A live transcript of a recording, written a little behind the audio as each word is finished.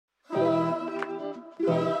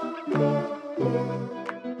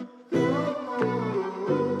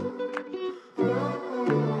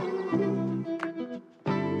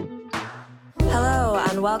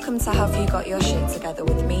welcome to Have You Got Your Shit Together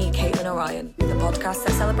with me, Caitlin Orion, the podcast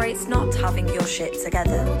that celebrates not having your shit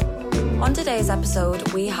together. On today's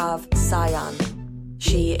episode, we have Cyan.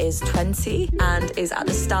 She is 20 and is at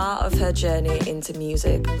the start of her journey into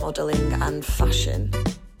music, modelling and fashion.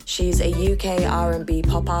 She's a UK R&B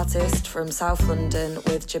pop artist from South London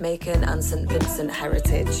with Jamaican and St Vincent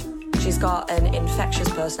heritage. She's got an infectious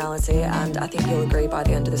personality, and I think you'll agree by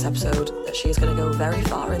the end of this episode that she is going to go very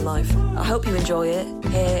far in life. I hope you enjoy it.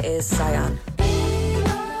 Here is Cyan.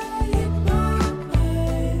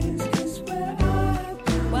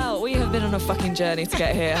 Well, we have been on a fucking journey to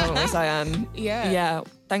get here, haven't we, Cyan? Yeah.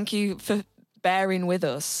 Thank you for bearing with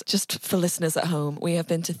us. Just for listeners at home, we have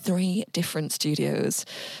been to 3 different studios,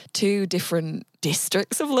 2 different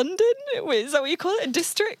districts of London. Is that what you call it? A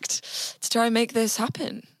district? To try and make this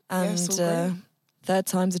happen. And third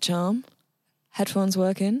time's a charm. Headphones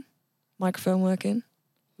working, microphone working,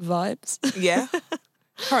 vibes. Yeah.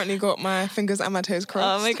 Currently got my fingers and my toes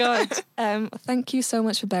crossed. Oh my God. Thank you so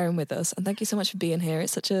much for bearing with us, and thank you so much for being here.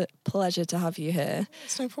 It's such a pleasure to have you here.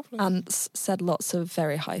 It's no problem. And said lots of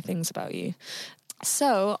very high things about you.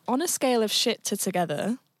 So, on a scale of shit to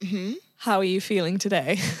together, how are you feeling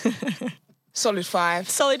today? Solid 5.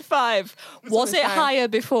 Solid 5. Was it higher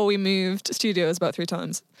before we moved studios about 3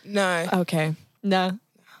 times? No. Okay. No.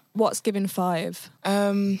 What's giving 5?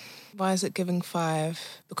 Why is it giving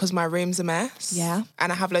 5? Because my room's a mess. Yeah.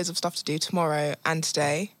 And I have loads of stuff to do tomorrow and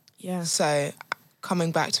today. Yeah. So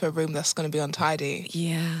coming back to a room that's going to be untidy.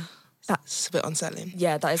 Yeah. That's a bit unsettling.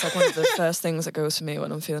 Yeah, that is like one of the first things that goes for me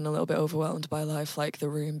when I'm feeling a little bit overwhelmed by life. Like the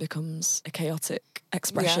room becomes a chaotic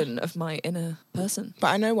expression of my inner person. But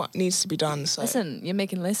I know what needs to be done. So listen, you're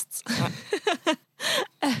making lists.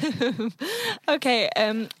 Okay,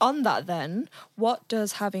 on that then, what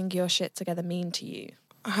does having your shit together mean to you?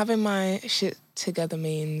 Having my shit together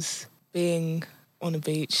means being on a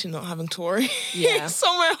beach and not having to worry. Yeah.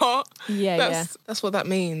 Somewhere hot. Yeah, That's what that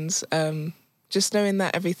means. Just knowing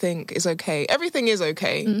that everything is okay. Everything is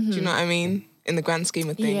okay. Do you know what I mean? In the grand scheme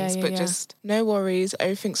of things. But just no worries.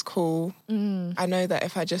 Everything's cool. I know that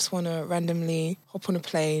if I just want to randomly hop on a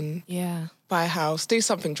plane, buy a house, do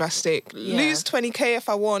something drastic, lose 20k if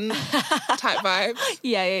I want, type vibe.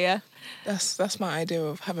 Yeah. That's my idea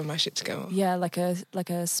of having my shit together. Yeah, like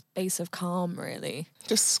a space of calm, really.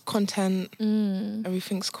 Just content.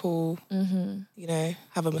 Everything's cool. You know,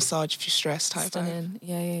 have a massage if you're stressed type vibe.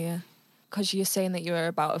 Yeah. Because you're saying that you were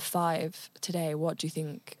about a 5 today. What do you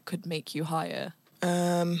think could make you higher?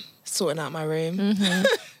 Sorting out my room.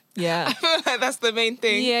 Yeah. I feel like that's the main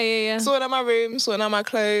thing. Yeah. Sorting out my room, sorting out my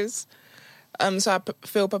clothes. So I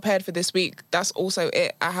feel prepared for this week. That's also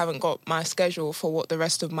it. I haven't got my schedule for what the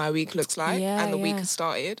rest of my week looks like, and the week has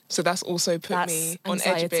started. So that's also put me on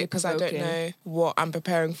edge a bit because I don't know what I'm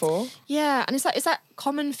preparing for. Yeah, and is that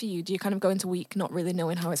common for you? Do you kind of go into week not really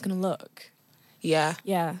knowing how it's going to look? Yeah.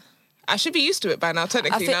 Yeah. I should be used to it by now,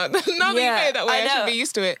 technically. Now that you say it that way, I should be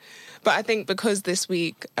used to it. But I think because this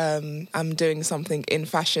week I'm doing something in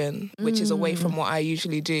fashion, which is away from what I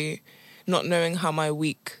usually do, not knowing how my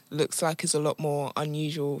week looks like is a lot more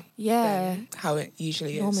unusual than how it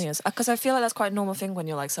usually is. Normally is. Because I feel like that's quite a normal thing when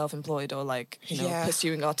you're like self-employed or like, you know,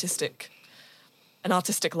 pursuing an artistic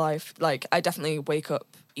life. Like I definitely wake up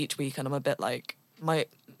each week and I'm a bit like,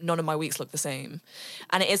 none of my weeks look the same.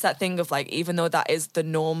 And it is that thing of like, even though that is the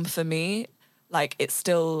norm for me, like it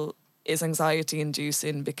still is anxiety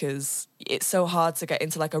inducing because it's so hard to get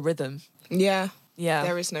into like a rhythm. Yeah. Yeah.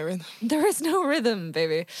 There is no rhythm. There is no rhythm,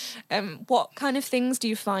 baby. What kind of things do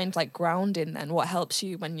you find like grounding then? What helps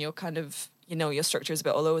you when you're kind of, you know, your structure is a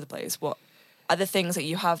bit all over the place? What are the things that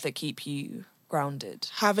you have that keep you grounded?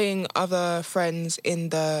 Having other friends in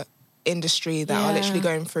the industry that are literally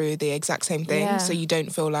going through the exact same thing, so you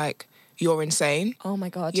don't feel like you're insane. Oh my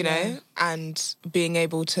God, you know? And being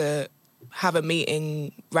able to have a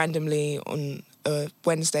meeting randomly on a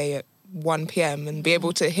Wednesday at 1 p.m. and be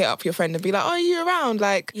able to hit up your friend and be like, are you around?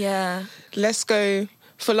 Like, let's go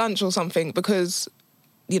for lunch or something, because,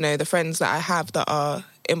 you know, the friends that I have that are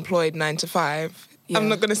employed 9 to 5, I'm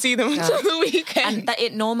not going to see them until the weekend. And that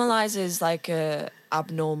it normalises like a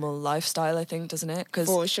abnormal lifestyle, I think, doesn't it? Cause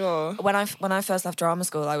for sure. When I first left drama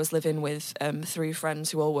school, I was living with 3 friends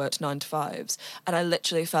who all worked 9 to 5s, and I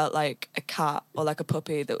literally felt like a cat or like a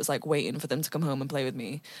puppy that was like waiting for them to come home and play with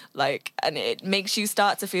me. Like, and it makes you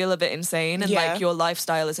start to feel a bit insane, and like your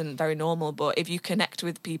lifestyle isn't very normal. But if you connect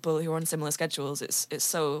with people who are on similar schedules, it's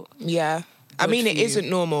so I mean, it isn't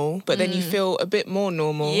normal, but then you feel a bit more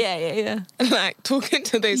normal. Yeah. Like, talking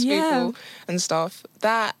to those people and stuff.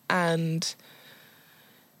 That and...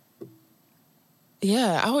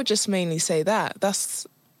 yeah, I would just mainly say that. That's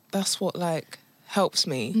what, like, helps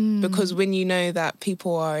me because when you know that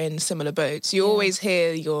people are in similar boats, you always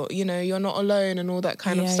hear you're not alone and all that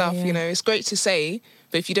kind of stuff. You know, it's great to say,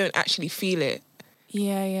 but if you don't actually feel it,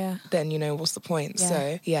 then, you know, what's the point?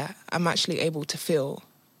 So, I'm actually able to feel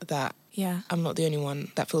that I'm not the only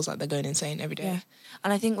one that feels like they're going insane every day. Yeah.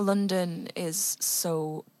 And I think London is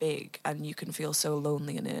so big and you can feel so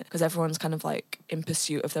lonely in it because everyone's kind of like in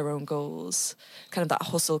pursuit of their own goals, kind of that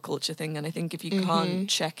hustle culture thing. And I think if you can't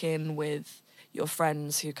check in with your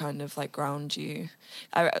friends who kind of like ground you.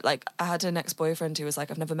 I had an ex-boyfriend who was like,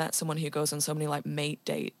 I've never met someone who goes on so many like mate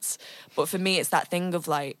dates. But for me, it's that thing of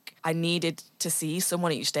like, I needed to see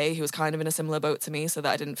someone each day who was kind of in a similar boat to me so that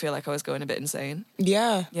I didn't feel like I was going a bit insane.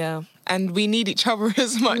 Yeah. Yeah. And we need each other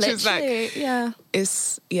as much as like,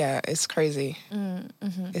 it's crazy.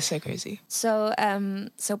 It's so crazy. So,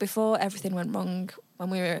 so before everything went wrong, when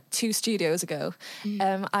we were 2 studios ago,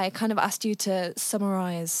 I kind of asked you to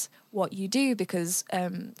summarise what you do because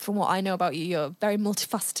from what I know about you, you're a very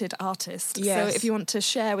multifaceted artist. Yes. So if you want to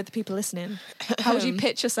share with the people listening, how would you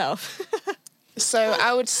pitch yourself? So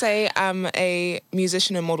I would say I'm a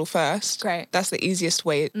musician and model first. Great. That's the easiest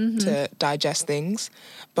way to digest things.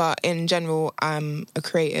 But in general, I'm a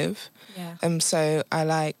creative. Yeah. So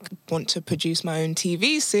I want to produce my own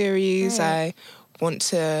TV series. Great. I want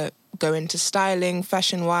to go into styling,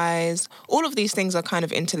 fashion-wise. All of these things are kind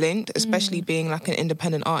of interlinked, especially being like an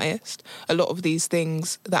independent artist. A lot of these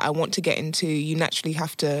things that I want to get into, you naturally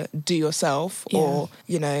have to do yourself or,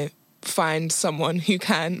 you know, find someone who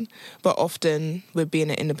can. But often with being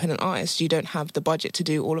an independent artist, you don't have the budget to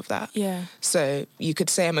do all of that. Yeah. So you could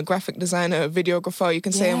say I'm a graphic designer, a videographer. You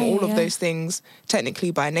can say I'm all of those things technically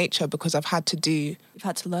by nature because I've had to do... You've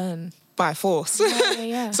had to learn. By force.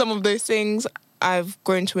 Some of those things I've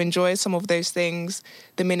grown to enjoy. Some of those things,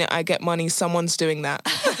 the minute I get money, someone's doing that.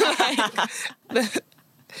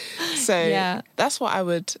 So that's what I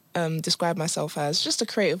would describe myself as, just a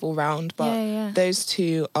creative all-round. But those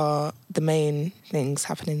two are the main things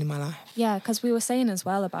happening in my life. Yeah, because we were saying as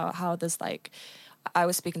well about how there's like... I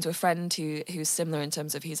was speaking to a friend who's similar in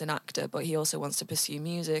terms of he's an actor, but he also wants to pursue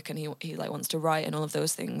music and he like wants to write and all of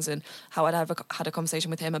those things. And how I'd had a conversation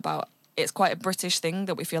with him about it's quite a British thing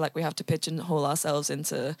that we feel like we have to pigeonhole ourselves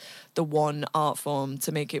into the one art form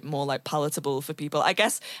to make it more like palatable for people. I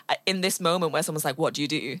guess in this moment where someone's like, what do you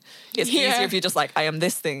do? It's easier if you're just like, I am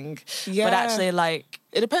this thing. Yeah. But actually like...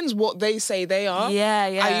 It depends what they say they are. Yeah,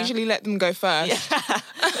 yeah. I usually let them go first. Yeah.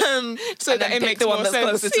 So that it makes the one more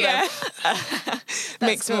that's sense. Closer to them.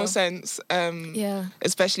 Makes more sense.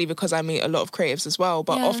 Especially because I meet a lot of creatives as well.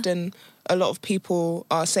 But often a lot of people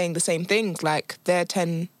are saying the same things, like they're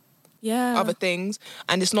 10... other things,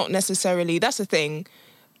 and it's not necessarily, that's the thing,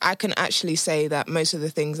 I can actually say that most of the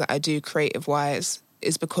things that I do creative wise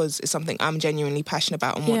is because it's something I'm genuinely passionate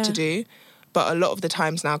about and want to do. But a lot of the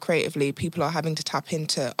times now creatively, people are having to tap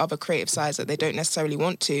into other creative sides that they don't necessarily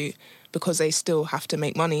want to because they still have to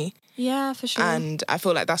make money. Yeah, for sure. And I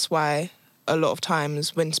feel like that's why a lot of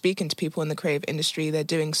times when speaking to people in the creative industry, they're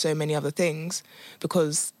doing so many other things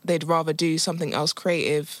because they'd rather do something else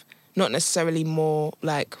creative, not necessarily more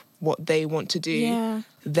like what they want to do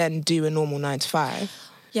than do a normal 9 to 5.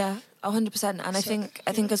 Yeah, 100%. And I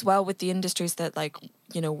think as well with the industries that like,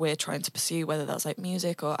 you know, we're trying to pursue, whether that's like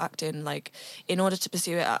music or acting, like in order to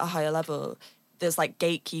pursue it at a higher level, there's like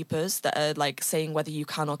gatekeepers that are like saying whether you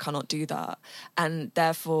can or cannot do that. And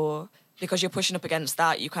therefore, because you're pushing up against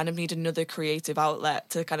that, you kind of need another creative outlet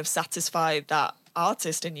to kind of satisfy that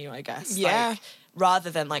artist in you, I guess. Yeah. Like, rather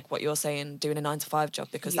than like what you're saying, doing a 9 to 5 job,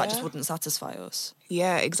 because that just wouldn't satisfy us.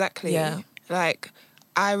 Yeah, exactly. Yeah. Like,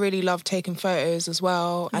 I really love taking photos as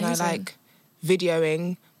well. Amazing. And I like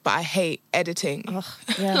videoing, but I hate editing. Ugh,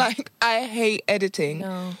 yeah. Like, I hate editing.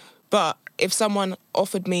 No. But if someone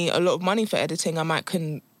offered me a lot of money for editing, I might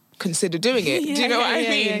consider doing it. Do you know what I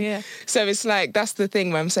mean? Yeah. So it's like, that's the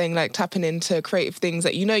thing where I'm saying, like, tapping into creative things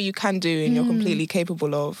that you know you can do and you're completely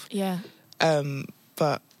capable of. Yeah.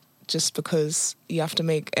 But just because you have to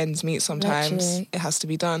make ends meet sometimes, it has to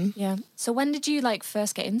be done. Yeah. So when did you like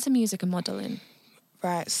first get into music and modelling?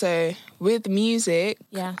 Right, so with music,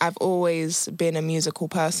 I've always been a musical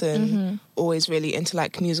person, always really into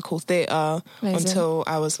like musical theatre until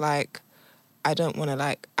I was like, I don't want to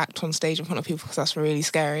like act on stage in front of people because that's really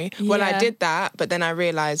scary. Yeah. Well, I did that, but then I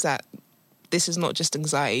realised that this is not just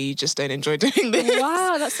anxiety, you just don't enjoy doing this.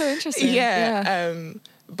 Wow, that's so interesting. Yeah.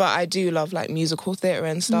 But I do love like musical theatre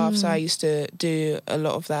and stuff, so I used to do a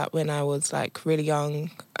lot of that when I was like really young.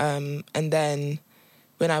 And then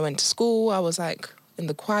when I went to school, I was like in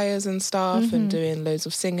the choirs and stuff and doing loads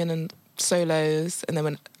of singing and solos. And then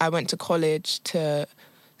when I went to college to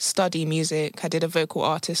study music. I did a vocal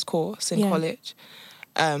artist course in college.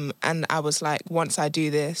 And I was like, once I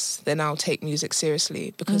do this, then I'll take music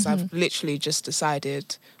seriously, because I've literally just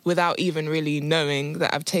decided, without even really knowing,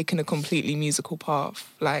 that I've taken a completely musical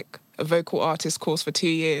path. Like, a vocal artist course for 2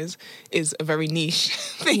 years is a very niche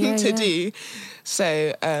thing to do.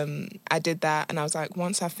 So I did that, and I was like,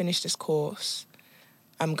 once I finish this course,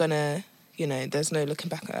 I'm gonna, there's no looking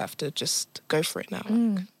back. I have to just go for it now.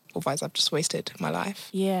 Like, otherwise I've just wasted my life.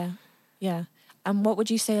 Yeah. And what would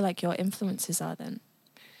you say, like, your influences are then?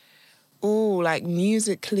 Oh, like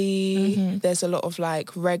musically, there's a lot of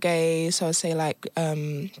like reggae. So I'd say like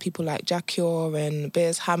people like Jacquier and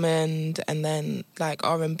Beers Hammond, and then like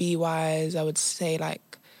R&B wise, I would say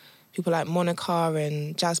like people like Monica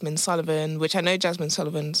and Jasmine Sullivan, which I know Jasmine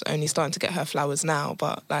Sullivan's only starting to get her flowers now,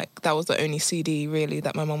 but like that was the only CD really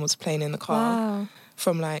that my mum was playing in the car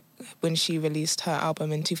from like when she released her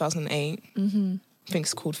album in 2008. I think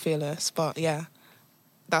it's called Fearless, but yeah.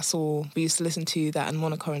 That's all. We used to listen to that and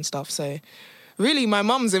Monica and stuff. So really my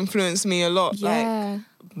mum's influenced me a lot. Yeah.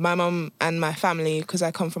 Like my mum and my family, because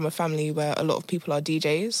I come from a family where a lot of people are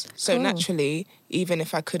DJs. So naturally, even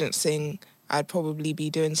if I couldn't sing, I'd probably be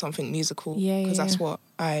doing something musical, because that's what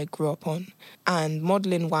I grew up on. And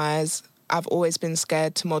modelling wise, I've always been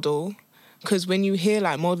scared to model, because when you hear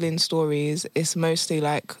like modelling stories, it's mostly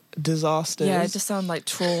like disasters. Yeah, it just sounds like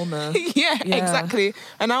trauma. yeah, exactly.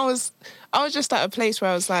 And I was just at a place where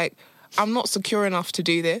I was like, I'm not secure enough to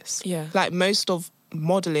do this. Yeah. Like, most of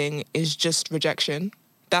modelling is just rejection.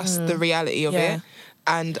 That's the reality of it.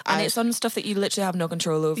 And it's on stuff that you literally have no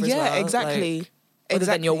control over as well. Yeah, exactly. Like, other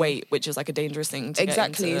than your weight, which is like a dangerous thing to get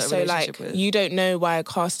into a so like with. You don't know why a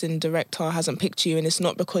casting director hasn't picked you, and it's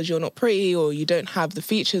not because you're not pretty or you don't have the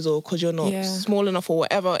features or because you're not small enough or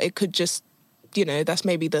whatever. It could just,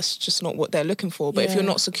 that's just not what they're looking for. But if you're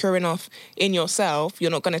not secure enough in yourself, you're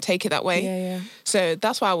not going to take it that way. So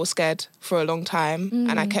that's why I was scared for a long time,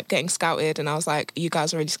 and I kept getting scouted, and I was like, you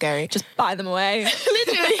guys are really scary. Just buy them away.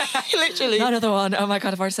 Literally. Another one. Oh my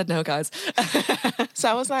God, I've already said no, guys. So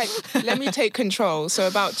I was like, let me take control. So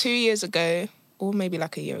about 2 years ago, or maybe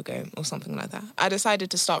like a year ago or something like that, I decided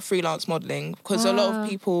to start freelance modelling, because a lot of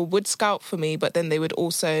people would scout for me, but then they would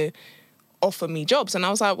also offer me jobs, and I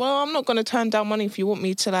was like, well, I'm not going to turn down money if you want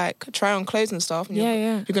me to like try on clothes and stuff, and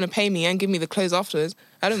you're going to pay me and give me the clothes afterwards.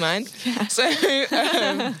 I don't mind.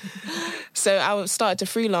 So I started to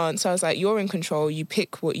freelance. So I was like, you're in control, you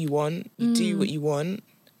pick what you want, you do what you want,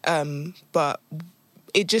 but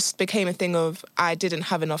it just became a thing of I didn't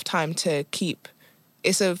have enough time to keep.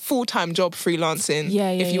 It's a full-time job, freelancing.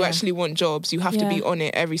 If you actually want jobs, you have to be on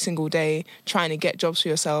it every single day trying to get jobs for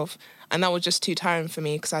yourself, and that was just too tiring for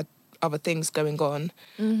me because I other things going on.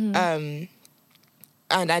 And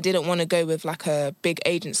I didn't want to go with like a big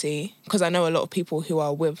agency, because I know a lot of people who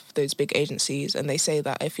are with those big agencies, and they say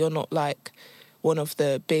that if you're not like one of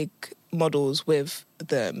the big models with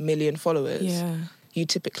the million followers, you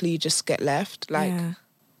typically just get left. Like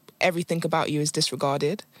everything about you is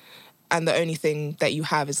disregarded, and the only thing that you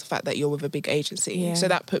have is the fact that you're with a big agency. So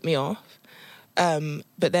that put me off.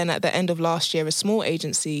 But then at the end of last year, a small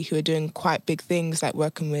agency who are doing quite big things, like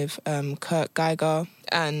working with Kurt Geiger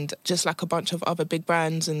and just like a bunch of other big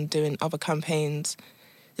brands and doing other campaigns,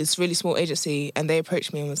 this really small agency, and they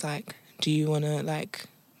approached me and was like, do you want to like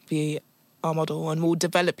be our model, and we'll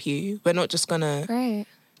develop you. We're not just gonna,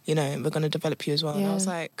 we're gonna develop you as well. And I was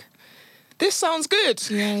like, this sounds good,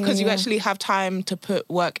 because you actually have time to put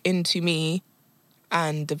work into me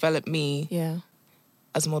and develop me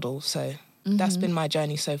as a model. So that's been my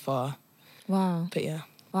journey so far. Wow. But yeah.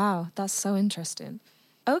 Wow, that's so interesting.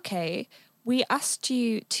 Okay, we asked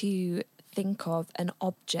you to think of an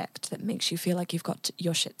object that makes you feel like you've got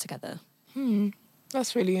your shit together.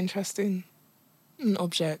 That's really interesting. An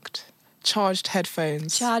object. Charged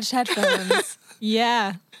headphones. Charged headphones.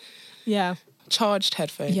 Yeah. Charged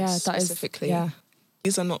headphones. Yeah, that specifically.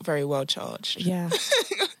 These are not very well charged. Yeah.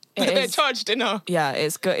 They're charged enough. Yeah,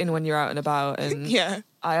 it's gutting when you're out and about, and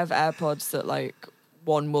I have AirPods that like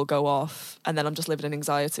one will go off and then I'm just living in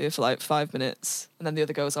anxiety for like 5 minutes, and then the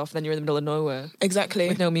other goes off, and then you're in the middle of nowhere. Exactly.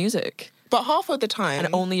 With no music. But half of the time...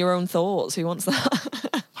 And only your own thoughts. Who wants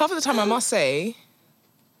that? Half of the time, I must say,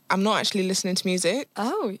 I'm not actually listening to music.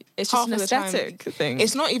 Oh, it's just an aesthetic thing.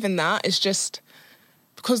 It's not even that. It's just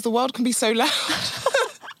because the world can be so loud.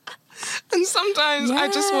 And sometimes I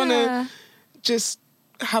just want to just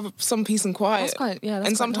have some peace and quiet.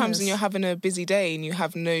 And sometimes when you're having a busy day and you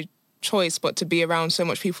have no choice but to be around so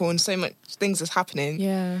much people and so much things is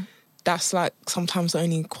happening, that's like sometimes the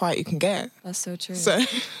only quiet you can get. That's so true. So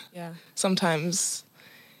sometimes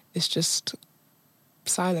it's just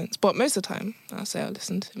silence. But most of the time, I'll say I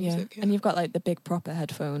listen to music. Yeah. And you've got like the big proper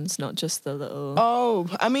headphones, not just the little... Oh,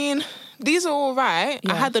 I mean, these are all right.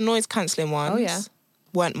 I had the noise cancelling ones. Oh, yeah.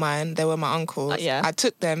 Weren't mine. They were my uncle's. I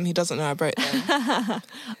took them. He doesn't know I broke them.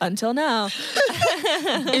 Until now.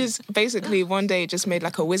 It's basically one day it just made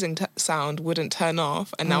like a whizzing sound, wouldn't turn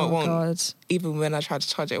off, and now it won't. God. Even when I try to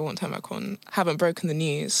charge it, it won't turn back on. Haven't broken the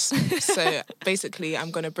news. So basically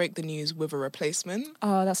I'm going to break the news with a replacement.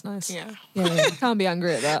 Oh, that's nice. Yeah. Can't be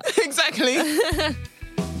angry at that. Exactly.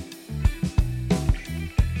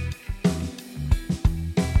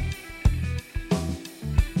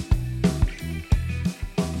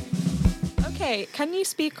 Okay, can you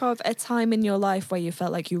speak of a time in your life where you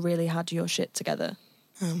felt like you really had your shit together?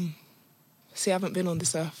 See, I haven't been on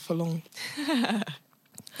this earth for long.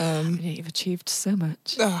 You've achieved so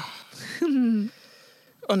much.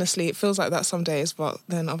 Honestly, it feels like that some days, but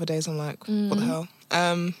then other days I'm like, what the hell?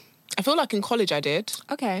 I feel like in college I did.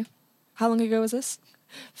 Okay. How long ago was this?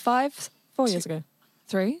 4 years ago?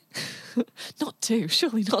 3? Not 2,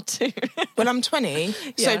 surely not 2. Well, I'm 20,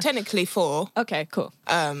 so technically 4. Okay, cool.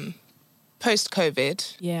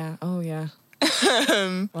 Post-COVID. Yeah, oh yeah.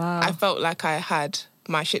 Wow. I felt like I had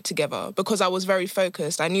my shit together because I was very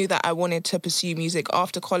focused. I knew that I wanted to pursue music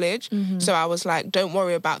after college. So I was like, don't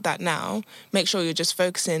worry about that now. Make sure you're just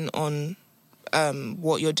focusing on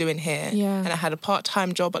what you're doing here. Yeah. And I had a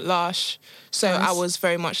part-time job at Lush. So Nice. I was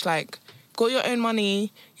very much like, got your own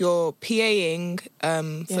money, you're PAing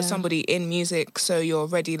for somebody in music, so you're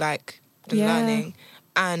already like learning,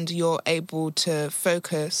 and you're able to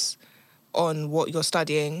focus on what you're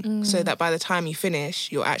studying so that by the time you finish,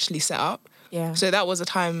 you're actually set up. Yeah. So that was a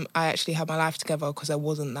time I actually had my life together because there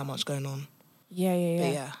wasn't that much going on.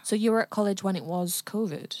 Yeah. So you were at college when it was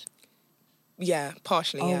COVID? Yeah,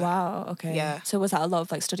 partially, Oh, wow, okay. Yeah. So was that a lot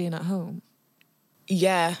of like studying at home?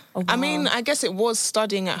 Yeah. Oh, wow. I mean, I guess it was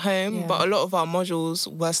studying at home, but a lot of our modules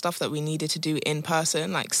were stuff that we needed to do in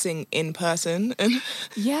person, like sing in person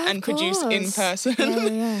and produce in person.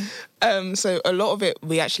 Yeah. So a lot of it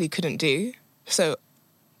we actually couldn't do. So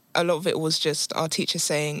a lot of it was just our teacher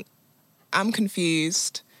saying, I'm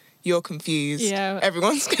confused, you're confused,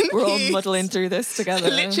 everyone's confused. We're all muddling through this together.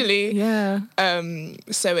 Literally. Yeah.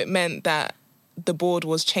 So it meant that the board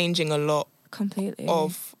was changing a lot completely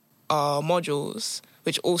of our modules,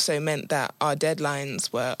 which also meant that our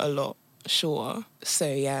deadlines were a lot shorter. So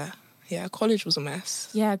yeah, college was a mess.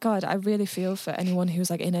 Yeah, God, I really feel for anyone who was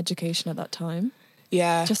like in education at that time.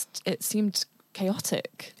 Yeah. Just, it seemed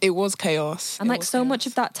chaotic. It was chaos. And like so much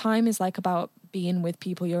of that time is like about being with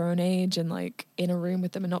people your own age and like in a room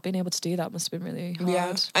with them, and not being able to do that must have been really hard.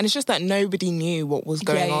 Yeah. And it's just that nobody knew what was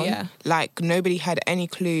going on. Yeah. Like nobody had any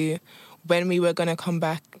clue when we were going to come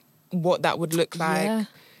back, what that would look like.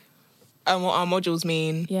 And what our modules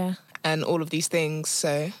mean, and all of these things.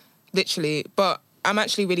 So, literally, but I'm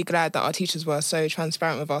actually really glad that our teachers were so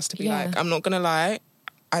transparent with us to be like, I'm not gonna lie,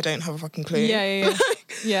 I don't have a fucking clue.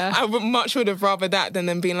 Yeah. I would have rather that than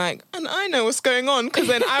them being like, and I know what's going on, because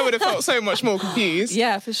then I would have felt so much more confused.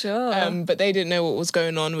 Yeah, for sure. But they didn't know what was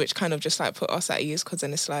going on, which kind of just like put us at ease, because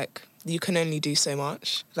then it's like you can only do so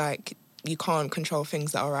much. Like you can't control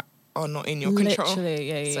things that are not in your control.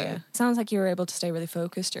 Literally, yeah. Sounds like you were able to stay really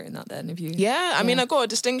focused during that then. Yeah, I mean, I got a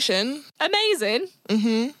distinction. Amazing.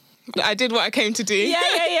 I did what I came to do. Yeah.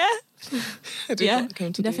 I did what I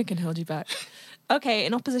came to do. Nothing can hold you back. Okay,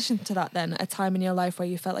 in opposition to that then, a time in your life where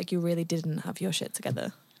you felt like you really didn't have your shit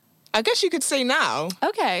together. I guess you could say now.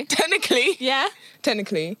 Okay. Technically. Yeah?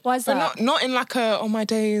 Technically. Why is that? But not in like a, oh my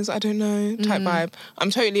days, I don't know, type vibe. I'm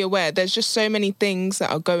totally aware. There's just so many things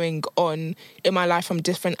that are going on in my life from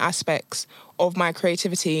different aspects of my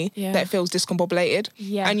creativity that feels discombobulated.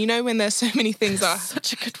 Yeah. And you know when there's so many things that are...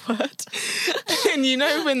 Such a good word. And you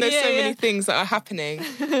know when there's so many things that are happening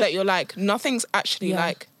that you're like, nothing's actually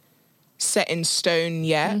like set in stone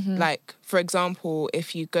yet. Like, for example,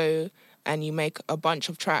 if you go and you make a bunch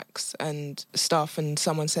of tracks and stuff and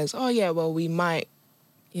someone says, oh yeah, well, we might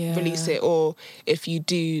release it. Or if you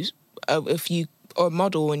do, if you are a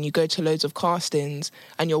model and you go to loads of castings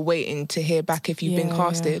and you're waiting to hear back if you've been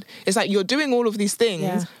casted. It's like you're doing all of these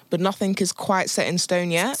things, but nothing is quite set in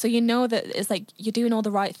stone yet. So you know that it's like you're doing all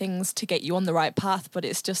the right things to get you on the right path, but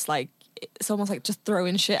it's just like, it's almost like just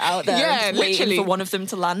throwing shit out there and waiting for one of them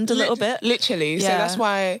to land a little bit. Literally. So that's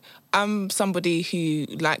why I'm somebody who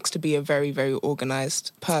likes to be a very, very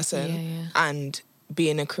organised person. And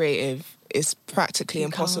being a creative is practically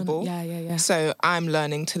impossible. So I'm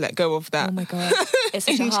learning to let go of that. Oh my God. It's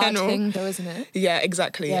such a hard thing though, isn't it? Yeah,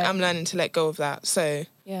 exactly. I'm learning to let go of that. So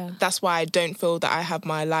that's why I don't feel that I have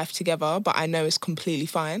my life together, but I know it's completely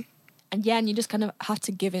fine. And you just kind of have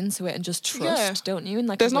to give into it and just trust, don't you? In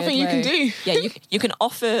like there's nothing you can do. Yeah, you can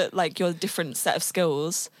offer like your different set of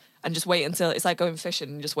skills and just wait until it's like going fishing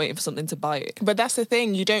and just waiting for something to bite. But that's the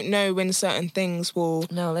thing, you don't know when certain things will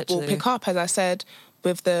pick up. As I said,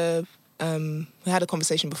 with the we had a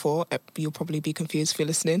conversation before. You'll probably be confused if you're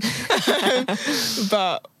listening,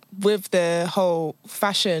 but with the whole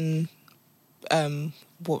fashion,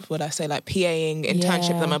 what would I say, like PAing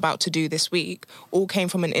internship that I'm about to do this week, all came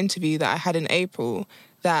from an interview that I had in April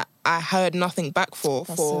that I heard nothing back for.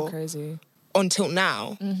 That's so crazy. Until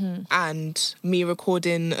now. And me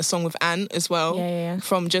recording a song with Ant as well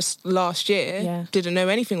from just last year, didn't know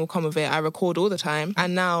anything will come of it. I record all the time,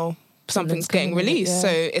 and now something's getting released. So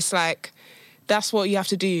it's like, that's what you have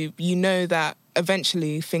to do. You know that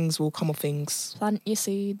eventually things will come of things. Plant your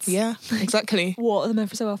seeds. Yeah, exactly. Water them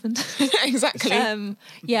every so often. Exactly.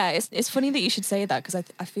 It's funny that you should say that, because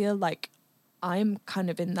I feel like I'm kind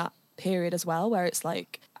of in that period as well, where it's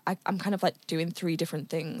like I'm kind of like doing 3 different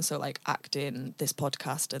things. So like acting, this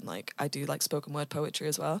podcast, and like I do like spoken word poetry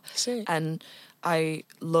as well. See. And I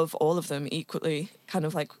love all of them equally, kind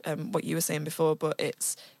of like what you were saying before, but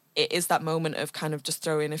it is that moment of kind of just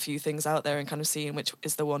throwing a few things out there and kind of seeing which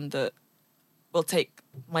is the one that will take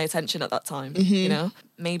my attention at that time, you know?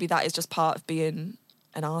 Maybe that is just part of being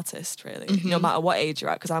an artist, really, no matter what age you're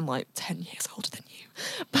at, because I'm like 10 years older than you.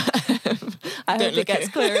 But I hope it gets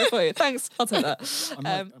clearer for you. Thanks, I'll take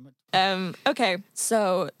that. Okay,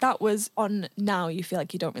 so that was on now you feel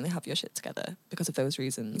like you don't really have your shit together because of those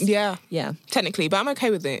reasons. Yeah. Yeah. Technically, but I'm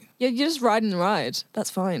okay with it. Yeah, you're just riding the ride. That's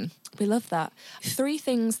fine. We love that. 3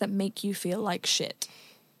 things that make you feel like shit.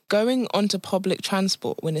 Going onto public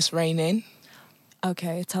transport when it's raining.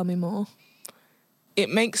 Okay, tell me more. It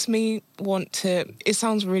makes me want to... It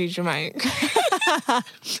sounds really dramatic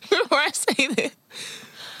before I say this,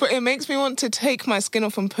 but it makes me want to take my skin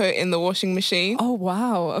off and put it in the washing machine. Oh,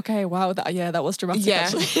 wow. Okay, wow. That was dramatic,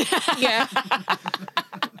 actually. Yeah.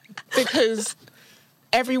 Because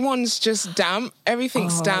everyone's just damp.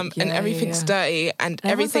 Everything's damp and everything's dirty and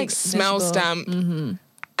everything like smells damp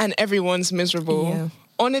and everyone's miserable. Yeah.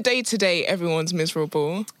 On a day-to-day, everyone's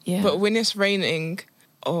miserable. Yeah. But when it's raining,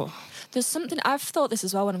 There's something, I've thought this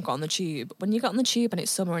as well when I've got on the tube. When you get on the tube and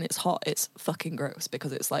it's summer and it's hot, it's fucking gross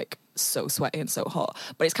because it's like so sweaty and so hot.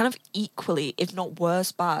 But it's kind of equally, if not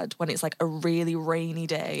worse, bad when it's like a really rainy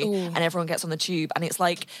day and everyone gets on the tube and it's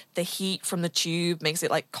like the heat from the tube makes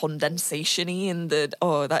it like condensation-y and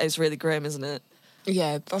that is really grim, isn't it?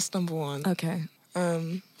 Yeah, that's number 1. Okay.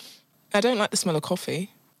 I don't like the smell of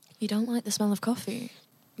coffee. You don't like the smell of coffee?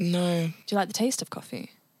 No. Do you like the taste of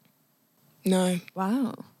coffee? No.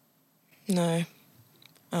 Wow. No.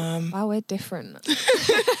 Wow, we're different.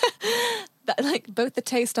 Like both the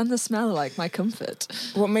taste and the smell are like my comfort.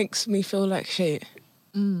 What makes me feel like shit?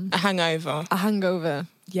 A hangover. A hangover,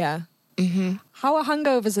 yeah. How are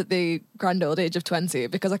hangovers at the grand old age of 20?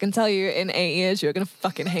 Because I can tell you in 8 years you're going to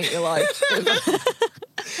fucking hate your life.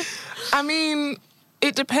 I mean,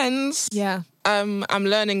 it depends. Yeah. I'm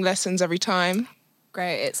learning lessons every time.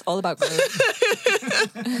 Great, it's all about growth.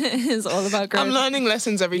 It's all about growth. I'm learning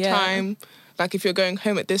lessons every time. Like if you're going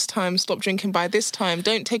home at this time, stop drinking by this time.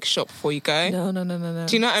 Don't take a shot before you go. No.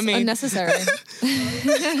 Do you know what I mean? Unnecessary.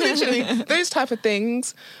 Literally, those type of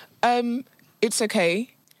things. It's okay.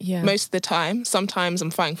 Yeah. Most of the time. Sometimes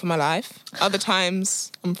I'm fighting for my life. Other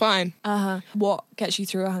times I'm fine. What gets you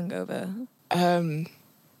through a hangover?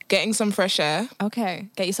 Getting some fresh air. Okay.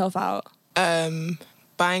 Get yourself out.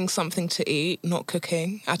 Buying something to eat, not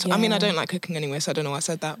cooking at all. I mean, I don't like cooking anyway, so I don't know why I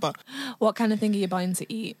said that, but... What kind of thing are you buying to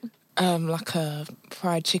eat? Like a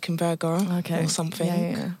fried chicken burger or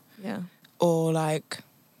something. Yeah. Or like,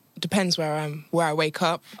 depends where I wake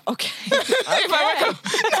up. Okay. If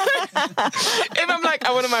I'm like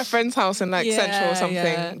at one of my friend's house in like Central or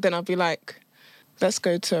something, then I'll be like, let's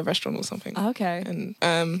go to a restaurant or something. Okay.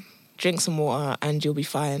 And drink some water and you'll be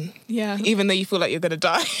fine. Yeah. Even though you feel like you're going to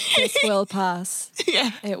die. This will pass. Yeah.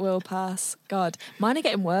 It will pass. God. Mine are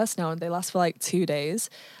getting worse now and they last for like 2 days.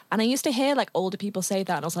 And I used to hear like older people say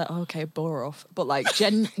that and I was like, oh, okay, bore off. But like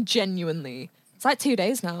genuinely, it's like 2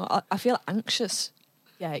 days now. I feel anxious.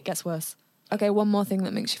 Yeah, it gets worse. Okay, one more thing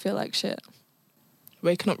that makes you feel like shit.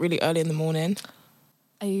 Waking up really early in the morning.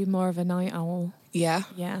 Are you more of a night owl? Yeah.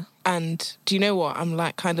 Yeah. And do you know what? I'm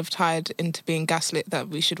like kind of tired into being gaslit that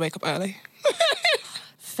we should wake up early.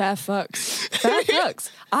 Fair fucks. Fair fucks.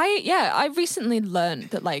 I recently learned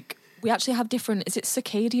that like we actually have different, is it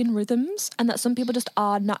circadian rhythms? And that some people just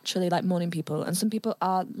are naturally like morning people and some people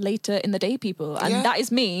are later in the day people. And that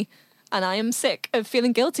is me. and I am sick of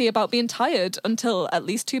feeling guilty about being tired until at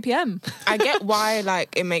least 2 p.m. I get why,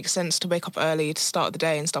 like, it makes sense to wake up early to start the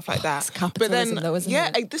day and stuff like that. It's capitalism, though, isn't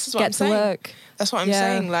it? This is what I'm saying. Get to work. That's what I'm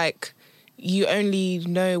saying. Like, you only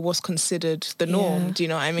know what's considered the norm. Yeah. Do you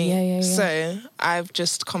know what I mean? Yeah. So I've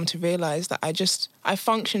just come to realise that I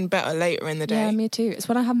function better later in the day. Yeah, me too. It's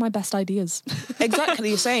when I have my best ideas.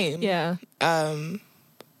 Exactly the same. Yeah.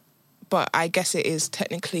 But I guess it is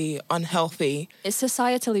technically unhealthy. It's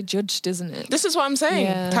societally judged, isn't it? This is what I'm saying.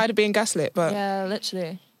 Yeah. Tired of being gaslit, but... Yeah,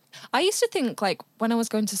 literally. I used to think, like, when I was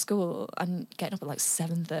going to school and getting up at, like,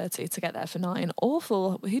 7:30 to get there for 9,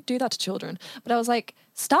 awful. Who'd do that to children? But I was like,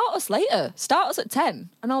 start us later. Start us at 10,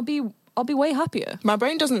 and I'll be way happier. My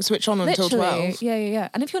brain doesn't switch on until 12. Yeah.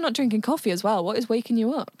 And if you're not drinking coffee as well, what is waking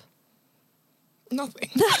you up? Nothing.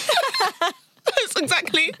 It's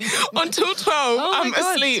exactly until 12. I'm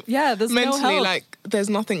asleep. Yeah, there's mentally, no help. like, there's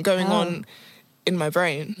nothing going on in my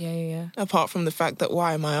brain. Yeah. Apart from the fact that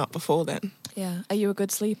why am I up before then? Yeah. Are you a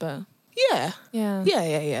good sleeper? Yeah.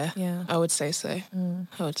 Yeah. I would say so.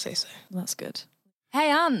 I would say so. That's good.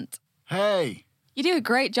 Hey, Ant. Hey. You do a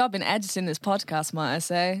great job in editing this podcast, might I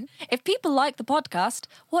say. If people like the podcast,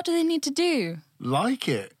 what do they need to do? Like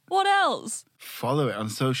it. What else? Follow it on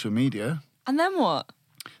social media. And then what?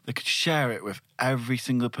 They could share it with every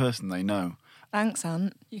single person they know. Thanks,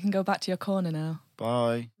 Ant. You can go back to your corner now.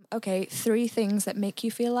 Bye. Okay, 3 things that make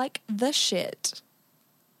you feel like the shit.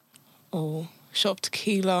 Oh, shop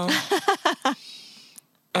tequila.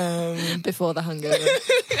 Before the hangover.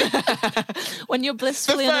 When you're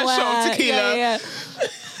blissfully The first unaware. shot of tequila. Yeah.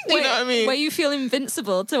 Do you know what I mean? Where you feel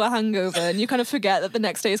invincible to a hangover and you kind of forget that the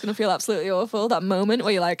next day is going to feel absolutely awful. That moment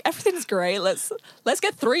where you're like, everything's great. Let's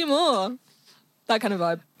get 3 more. That kind of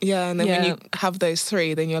vibe. Yeah, and then when you have those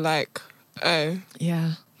 3, then you're like, oh.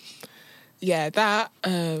 Yeah. Yeah, that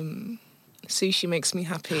sushi makes me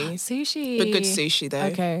happy. Sushi. But good sushi, though.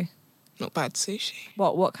 Okay. Not bad sushi.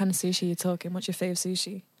 What kind of sushi are you talking? What's your fave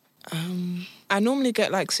sushi? I normally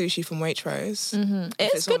get, like, sushi from Waitrose. Mm-hmm.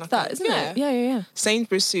 It's good, that, isn't it? Yeah.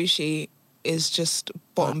 Sainsbury's sushi is just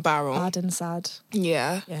bottom barrel. Bad and sad.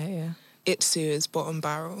 Yeah. Yeah. Itsu is bottom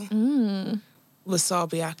barrel.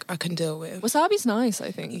 Wasabi I can deal with. Wasabi's nice, I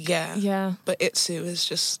think. Yeah. Yeah. But Itsu is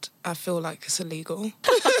just, I feel like it's illegal.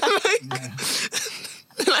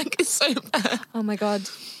 Like, it's so bad. Oh my God.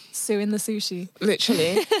 Suing the sushi.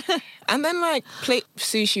 Literally. And then, like, plate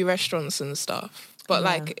sushi restaurants and stuff. But,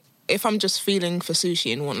 like, if I'm just feeling for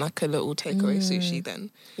sushi and want, like, a little takeaway sushi, then...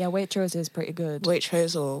 Yeah, Waitrose is pretty good.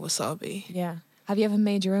 Waitrose or Wasabi. Yeah. Have you ever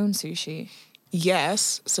made your own sushi?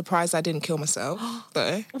 Yes. Surprised I didn't kill myself,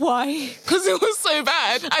 though. Why? Because it was so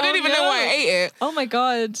bad. I didn't even know why I ate it. Oh my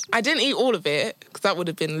God. I didn't eat all of it, because that would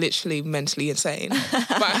have been literally mentally insane.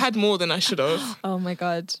 But I had more than I should have. Oh my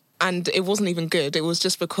God. And it wasn't even good. It was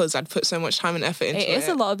just because I'd put so much time and effort into it. It is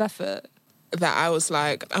a lot of effort. That I was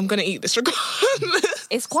like, I'm going to eat this regardless.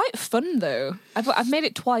 It's quite fun, though. I've made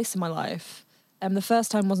it twice in my life. The first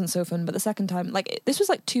time wasn't so fun, but the second time, like, this was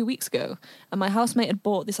like 2 weeks ago, and my housemate had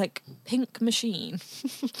bought this, like, pink machine,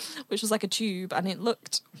 which was like a tube, and it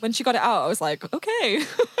looked, when she got it out, I was like, okay.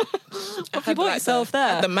 What you bought like yourself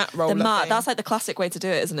there? The mat roller thing. That's like the classic way to do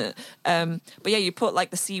it, isn't it? But yeah, you put, like,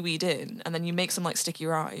 the seaweed in, and then you make some, like, sticky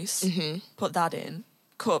rice, put that in,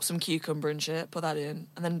 cut up some cucumber and shit, put that in,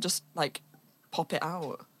 and then just, like, pop it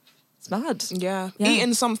out. It's mad. Yeah.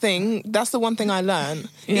 Eating something, that's the one thing I learned.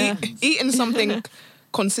 Yeah. Eating something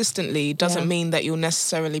consistently doesn't mean that you'll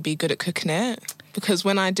necessarily be good at cooking it. Because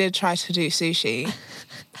when I did try to do sushi,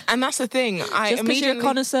 and that's the thing, Just because you're a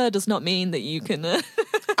connoisseur does not mean that you can...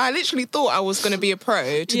 I literally thought I was going to be a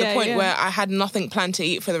pro to the point where I had nothing planned to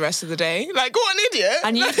eat for the rest of the day. Like, what an idiot.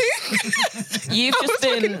 And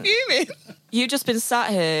you've just been sat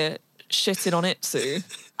here shitting on Itsu,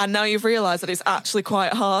 and now you've realised that it's actually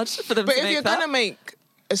quite hard for them to make that. But if you're going to make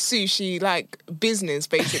a sushi, like, business,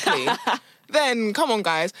 basically, then, come on,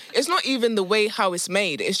 guys. It's not even the way how it's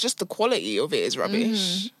made. It's just the quality of it is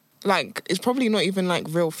rubbish. Like, it's probably not even, like,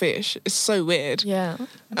 real fish. It's so weird. Yeah.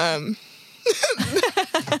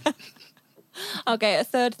 Okay, a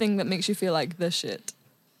third thing that makes you feel like the shit.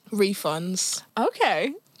 Refunds.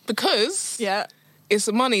 Okay. Because... Yeah. It's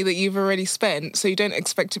money that you've already spent, so you don't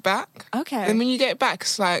expect it back. Okay. And when you get it back,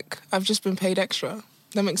 it's like, I've just been paid extra.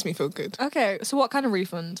 That makes me feel good. Okay, so what kind of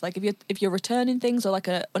refund? Like if you're returning things, or like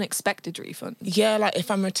an unexpected refund? Yeah, like if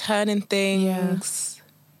I'm returning things,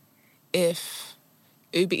 if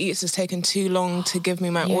Uber Eats has taken too long to give me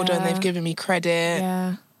my order and they've given me credit.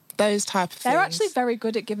 Yeah. Those type of things. They're actually very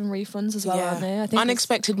good at giving refunds as well, aren't they? I think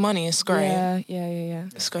unexpected money is great. Yeah.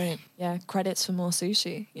 It's great. Yeah, credits for more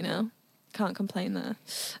sushi, you know? Can't complain there.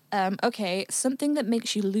 Okay, something that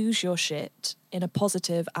makes you lose your shit in a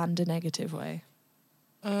positive and a negative way.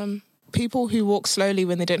 People who walk slowly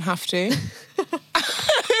when they don't have to.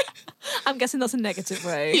 I'm guessing that's a negative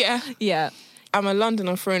way. Yeah. Yeah. I'm a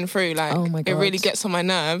Londoner through and through. Like, oh my God. It really gets on my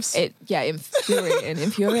nerves.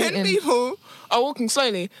 Infuriating. When people are walking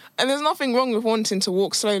slowly, and there's nothing wrong with wanting to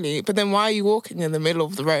walk slowly, but then why are you walking in the middle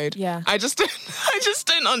of the road? Yeah. I just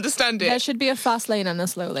don't understand it. There should be a fast lane and a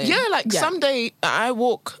slow lane. Yeah, someday I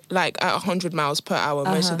walk like at 100 miles per hour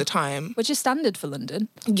most of the time. Which is standard for London.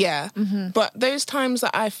 Yeah. Mm-hmm. But those times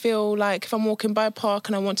that I feel like if I'm walking by a park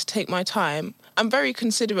and I want to take my time, I'm very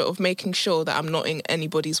considerate of making sure that I'm not in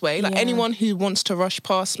anybody's way. Like anyone who wants to rush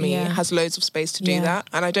past me has loads of space to do that.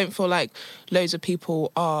 And I don't feel like loads of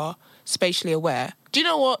people are spatially aware. Do you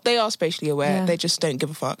know what? They are spatially aware. Yeah. They just don't give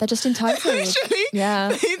a fuck. They're just entitled. Literally. Yeah.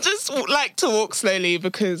 They just like to walk slowly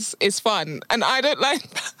because it's fun. And I don't like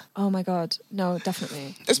that. Oh my God. No,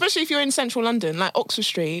 definitely. Especially if you're in central London, like Oxford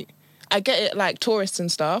Street. I get it, like tourists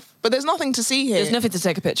and stuff, but there's nothing to see here. There's nothing to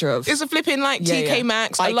take a picture of. It's a flipping like TK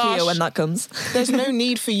Maxx, a IKEA when that comes. There's no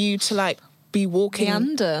need for you to like be walking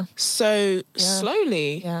meander so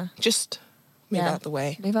slowly. Yeah, just move out the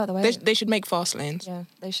way. Move out the way. They should make fast lanes. Yeah,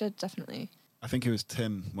 they should definitely. I think it was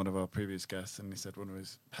Tim, one of our previous guests, and he said one of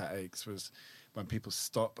his pet aches was when people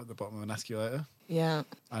stop at the bottom of an escalator. Yeah,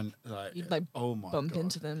 and like you'd like oh my bump God.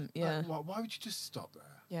 into them. Yeah, like, why would you just stop there?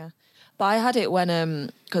 Yeah. But I had it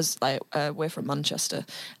when, because we're from Manchester,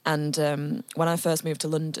 and when I first moved to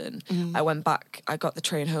London, I went back, I got the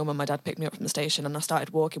train home and my dad picked me up from the station and I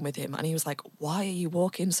started walking with him and he was like, why are you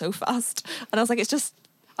walking so fast? And I was like, it's just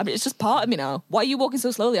part of me now. Why are you walking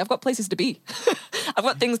so slowly? I've got places to be. I've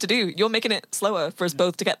got things to do. You're making it slower for us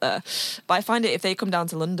both to get there. But I find it if they come down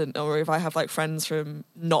to London or if I have like friends from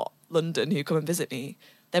not London who come and visit me,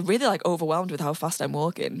 they're really like overwhelmed with how fast I'm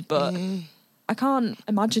walking. But... I can't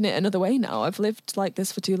imagine it another way now. I've lived like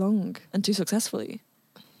this for too long and too successfully.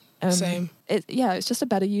 Same. It's just a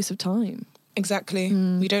better use of time. Exactly.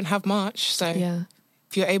 We don't have much, so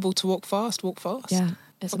if you're able to walk fast, walk fast. Yeah.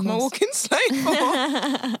 It's what am I walking slow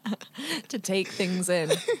for? To take things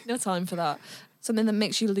in. No time for that. Something that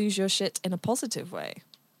makes you lose your shit in a positive way.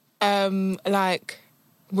 Like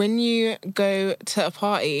when you go to a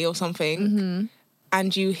party or something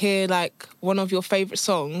and you hear like one of your favourite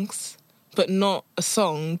songs, but not a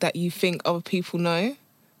song that you think other people know,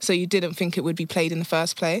 so you didn't think it would be played in the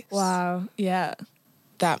first place. Wow, yeah.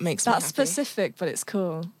 That makes me happy. That's specific, but it's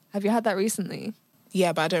cool. Have you had that recently?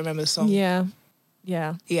 Yeah, but I don't remember the song. Yeah.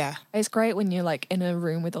 It's great when you're like in a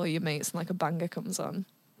room with all your mates and like a banger comes on.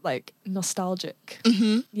 Like nostalgic.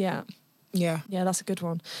 Yeah. Yeah, that's a good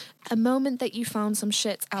one. A moment that you found some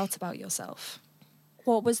shit out about yourself.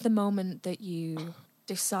 What was the moment that you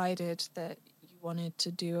decided that wanted to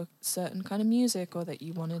do a certain kind of music or that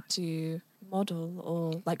you wanted to model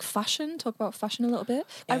or like fashion? Talk about fashion a little bit.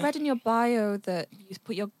 I read in your bio that you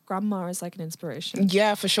put your grandma as like an inspiration.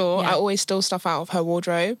 Yeah, for sure. I always steal stuff out of her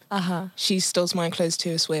wardrobe. She steals my clothes too.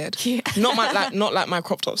 It's weird. Not like my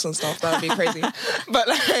crop tops and stuff, that would be crazy. But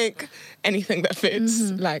like anything that fits,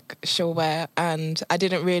 like she'll wear. And I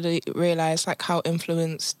didn't really realise like how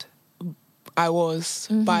influenced I was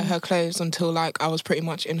by her clothes until like I was pretty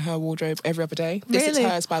much in her wardrobe every other day. This is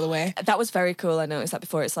hers, by the way. That was very cool. I noticed that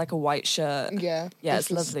before. It's like a white shirt. Yeah,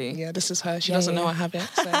 it's lovely. Yeah, this is her. She doesn't know I have it.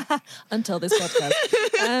 So. Until this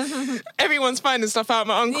podcast. Everyone's finding stuff out.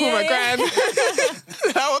 My uncle, my gran.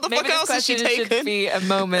 What the Maybe fuck else has she taken? Should be a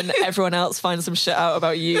moment everyone else finds some shit out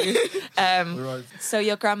about you. So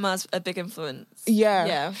your grandma's a big influence.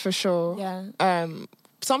 Yeah, for sure. Yeah.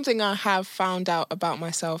 Something I have found out about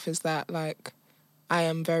myself is that, like, I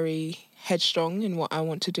am very headstrong in what I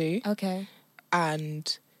want to do. Okay.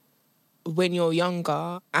 And when you're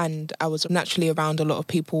younger, and I was naturally around a lot of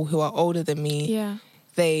people who are older than me,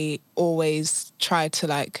 they always try to,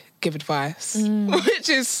 like, give advice, which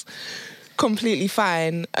is completely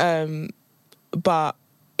fine. But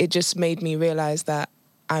it just made me realise that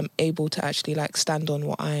I'm able to actually, like, stand on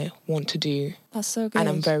what I want to do. That's so good. And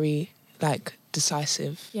I'm very, like,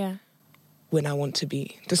 decisive when I want to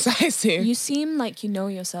be decisive. You seem like you know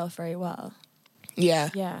yourself very well. Yeah.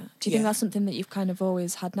 Do you think that's something that you've kind of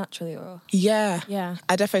always had naturally, or? Yeah.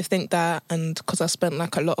 I definitely think that, and because I spent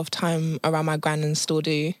like a lot of time around my gran and still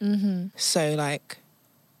do. So like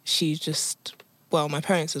she just, well, my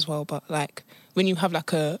parents as well, but like when you have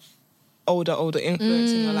like a older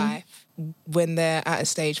influence in your life, when they're at a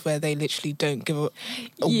stage where they literally don't give a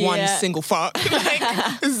one single fuck, like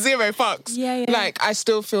 0 fucks. Yeah. Like, I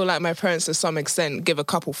still feel like my parents to some extent give a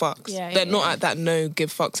couple fucks. They're not at that no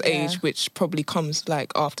give fucks age, which probably comes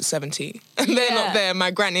like after 70. And they're not there.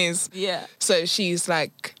 My gran is. Yeah. So she's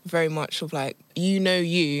like very much of like, you know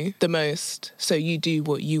you the most, so you do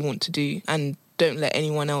what you want to do and don't let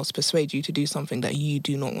anyone else persuade you to do something that you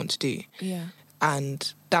do not want to do. Yeah.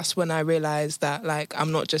 And that's when I realised that, like,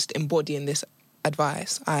 I'm not just embodying this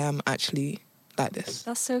advice. I am actually like this.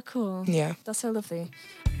 That's so cool. Yeah. That's so lovely.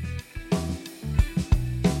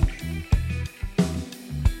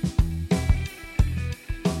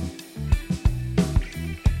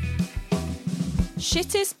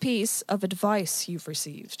 Shittest piece of advice you've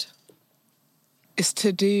received? It's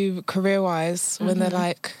to do career-wise when they're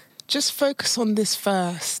like, just focus on this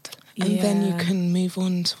first. And then you can move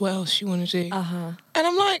on to what else you want to do. And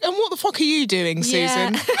I'm like, and what the fuck are you doing,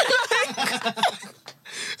 Susan?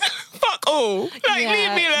 Fuck all. Like,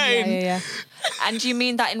 leave me alone. Yeah. And do you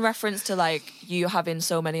mean that in reference to, like, you having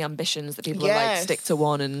so many ambitions that people are like, stick to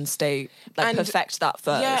one and stay, like, and perfect that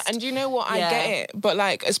first? Yeah, and you know what? I get it. But,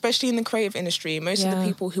 like, especially in the creative industry, most of the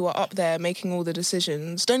people who are up there making all the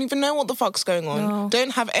decisions don't even know what the fuck's going on.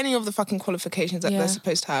 Don't have any of the fucking qualifications that they're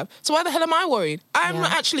supposed to have. So why the hell am I worried? I'm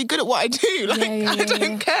actually good at what I do. Like, I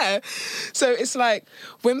don't care. So it's like,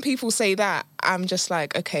 when people say that, I'm just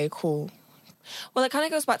like, okay, cool. Well, it kind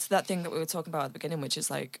of goes back to that thing that we were talking about at the beginning, which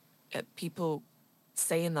is like people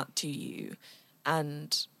saying that to you,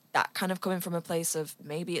 and that kind of coming from a place of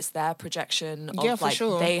maybe it's their projection of like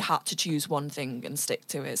they had to choose one thing and stick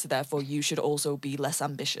to it, so therefore you should also be less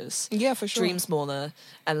ambitious. Yeah, for sure. Dream smaller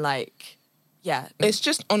and like, it's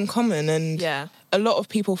just uncommon, and a lot of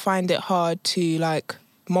people find it hard to like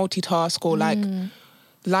multitask or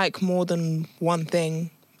like more than one thing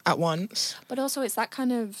at once. But also it's that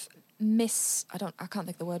kind of I can't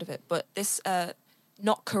think the word of it, but this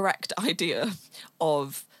not correct idea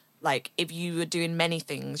of like, if you are doing many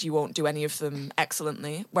things, you won't do any of them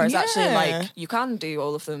excellently. Whereas actually, like, you can do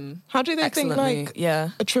all of them. How do they think like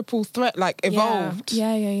a triple threat, like, evolved?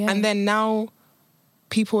 Yeah. And then now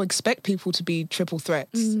people expect people to be triple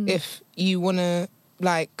threats. If you want to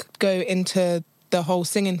like go into the whole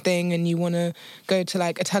singing thing and you want to go to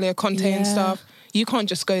like Atelier Conte and stuff, you can't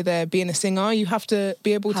just go there being a singer. You have to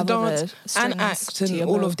be able to dance and act and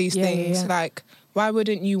all of these things. Like, why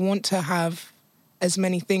wouldn't you want to have as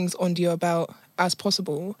many things under your belt as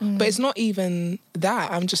possible? But it's not even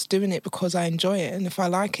that. I'm just doing it because I enjoy it. And if I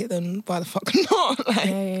like it, then why the fuck not?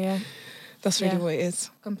 Like, that's really what it is.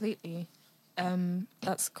 Completely.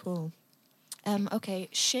 That's cool. Okay,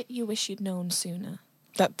 shit you wish you'd known sooner.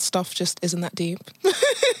 That stuff just isn't that deep.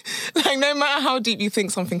 Like, no matter how deep you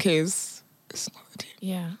think something is, it's not that deep.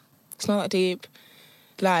 Yeah. It's not that deep.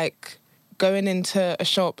 Like, going into a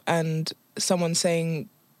shop and someone saying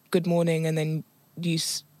good morning and then you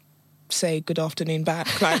say good afternoon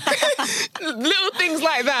back. Like, little things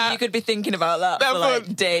like that. You could be thinking about that for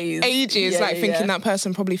like days. Ages, thinking that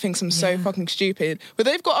person probably thinks I'm so fucking stupid. But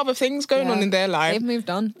they've got other things going on in their life. They've moved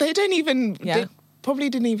on. They don't even... They probably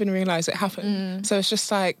didn't even realise it happened. So it's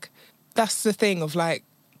just like, that's the thing of like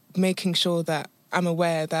making sure that I'm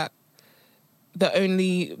aware that the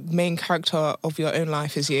only main character of your own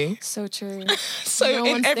life is you. So true. So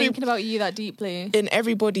no one's thinking about you that deeply. In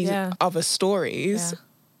everybody's other stories,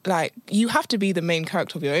 like, you have to be the main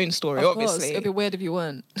character of your own story, obviously. Course. It'd be weird if you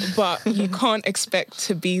weren't. But you can't expect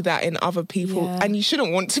to be that in other people. And you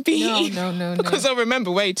shouldn't want to be. No. Because I'll remember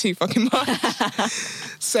way too fucking much.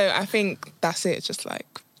 So I think that's it. Just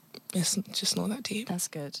like, it's just not that deep. That's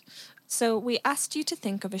good. So we asked you to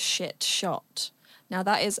think of a shit shot. Now,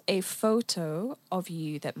 that is a photo of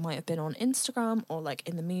you that might have been on Instagram or like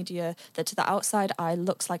in the media that to the outside eye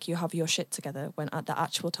looks like you have your shit together when at the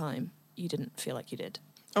actual time you didn't feel like you did.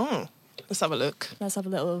 Oh, let's have a look. Let's have a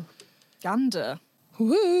little gander.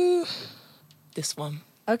 Woo! This one.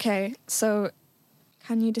 Okay, so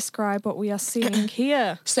can you describe what we are seeing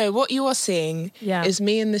here? So what you are seeing is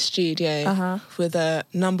me in the studio with a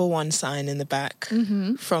number 1 sign in the back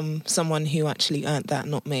from someone who actually earned that,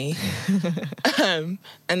 not me. And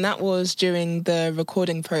that was during the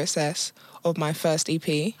recording process of my first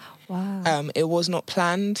EP. Wow. It was not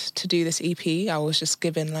planned to do this EP. I was just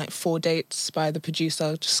given like 4 dates by the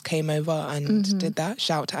producer, just came over and did that.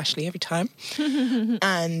 Shout out to Ashley every time.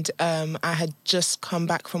 And I had just come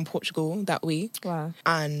back from Portugal that week. Wow.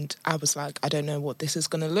 And I was like, I don't know what this is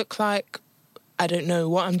going to look like. I don't know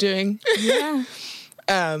what I'm doing. Yeah.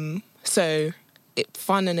 So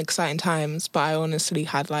fun and exciting times, but I honestly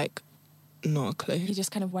had like not a clue. You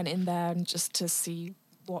just kind of went in there and just to see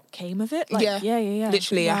what came of it? Like, yeah.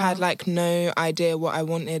 Literally, wow. I had like no idea what I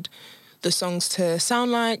wanted the songs to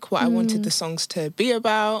sound like, what I wanted the songs to be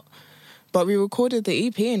about. But we recorded the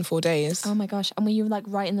EP in 4 days. Oh my gosh. And were you like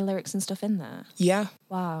writing the lyrics and stuff in there? Yeah.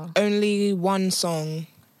 Wow. Only one song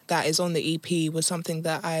that is on the EP was something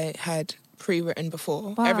that I had pre-written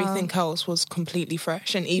before. Wow. Everything else was completely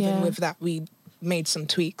fresh. And even with that, we made some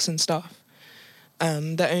tweaks and stuff.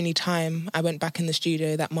 The only time I went back in the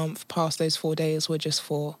studio that month past those 4 days were just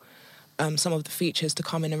for some of the features to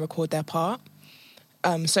come in and record their part.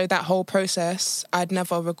 So that whole process, I'd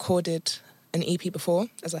never recorded an EP before,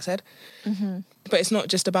 as I said. Mm-hmm. But it's not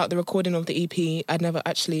just about the recording of the EP. I'd never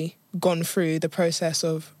actually gone through the process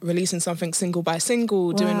of releasing something single by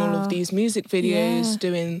single, doing all of these music videos,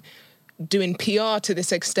 doing PR to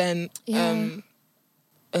this extent,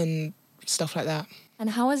 and stuff like that. And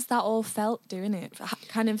how has that all felt doing it?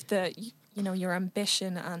 Kind of the, you know, your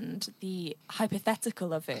ambition and the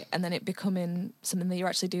hypothetical of it, and then it becoming something that you're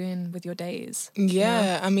actually doing with your days. Yeah,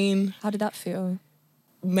 you know? I mean... How did that feel?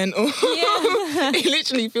 Mental. Yeah. It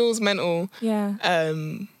literally feels mental. Yeah.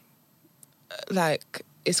 Like,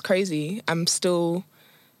 it's crazy. I still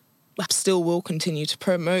will continue to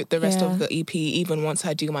promote the rest of the EP, even once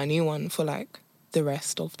I do my new one for like the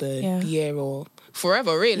rest of the year or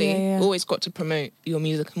forever, really. Always got to promote your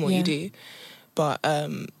music and what you do. But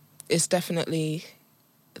it's definitely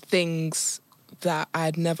things that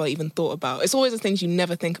I'd never even thought about. It's always the things you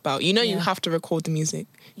never think about. You know you have to record the music.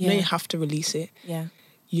 You know you have to release it. Yeah.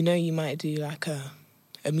 You know you might do like a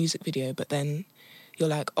music video, but then you're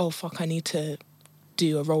like, oh, fuck, I need to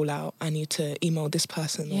do a rollout. I need to email this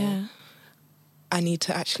person. Yeah. Or I need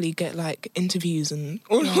to actually get like interviews and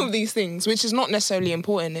all of these things, which is not necessarily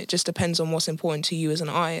important. It just depends on what's important to you as an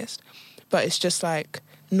artist. But it's just like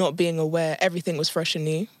not being aware everything was fresh and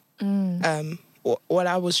new. What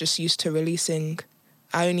I was just used to releasing,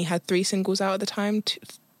 I only had 3 singles out at the time,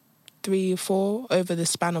 3 or 4 over the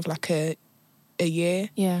span of like a year.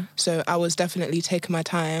 Yeah. So I was definitely taking my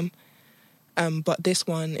time. But this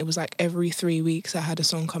one, it was like every 3 weeks I had a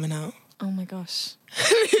song coming out. Oh my gosh.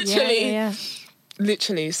 Literally. Yeah.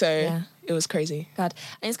 Literally. So it was crazy. God.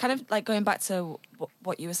 And it's kind of like going back to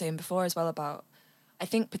what you were saying before as well about, I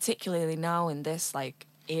think particularly now in this like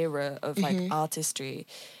era of like artistry,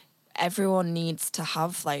 everyone needs to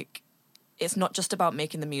have like, it's not just about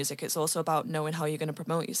making the music, it's also about knowing how you're going to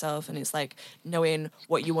promote yourself, and it's like knowing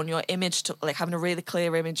what you want your image to, like having a really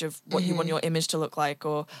clear image of what you want your image to look like,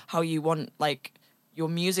 or how you want like your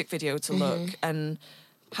music video to look, and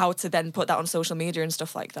how to then put that on social media and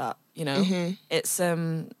stuff like that, you know? It's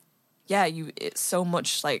it's so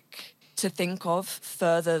much like to think of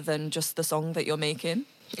further than just the song that you're making.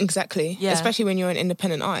 Exactly. Yeah. Especially when you're an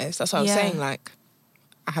independent artist. That's what I was saying, like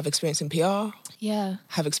I have experience in PR. Yeah.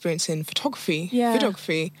 Have experience in photography. Yeah.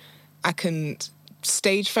 Videography. I can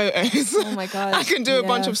stage photos. Oh my God. I can do a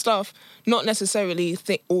bunch of stuff. Not necessarily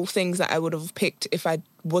all things that I would have picked if I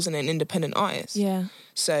wasn't an independent artist. Yeah.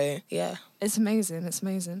 So, yeah. It's amazing. It's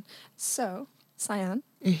amazing. So, Cyan,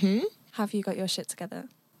 have you got your shit together?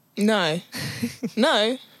 No.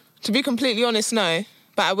 No. To be completely honest, no.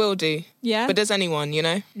 But I will do. Yeah. But does anyone, you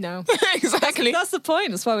know? No. Exactly. That's the point.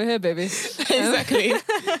 That's why we're here, baby. Exactly.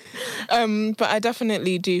 But I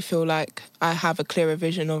definitely do feel like I have a clearer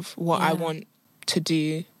vision of what I want to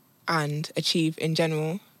do and achieve in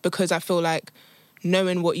general. Because I feel like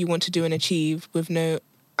knowing what you want to do and achieve with no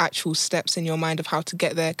actual steps in your mind of how to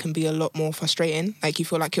get there can be a lot more frustrating. Like you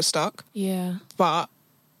feel like you're stuck. Yeah. But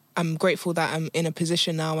I'm grateful that I'm in a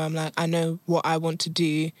position now where I'm like, I know what I want to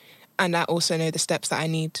do, and I also know the steps that I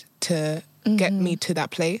need to get me to that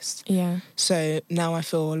place. Yeah. So now I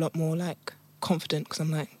feel a lot more like confident because I'm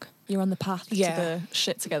like... You're on the path to the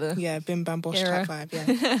shit together. Yeah, bim bam bosh type vibe,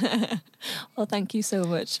 yeah. Well, thank you so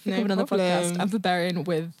much for coming on the podcast and for bearing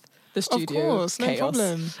with the studio Of course, chaos.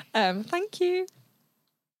 No problem. Thank you.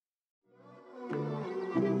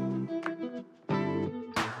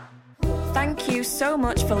 Thank you so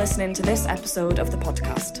much for listening to this episode of the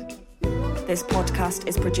podcast. This podcast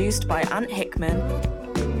is produced by Ant Hickman.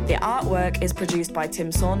 The artwork is produced by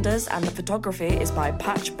Tim Saunders and the photography is by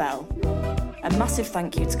Patch Bell. A massive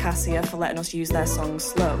thank you to Cassia for letting us use their song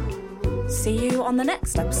Slow. See you on the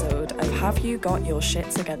next episode of Have You Got Your Shit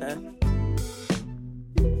Together?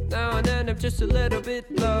 Now and then I'm just a little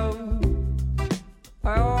bit low.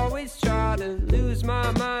 I always try to lose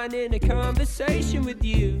my mind in a conversation with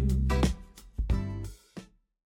you.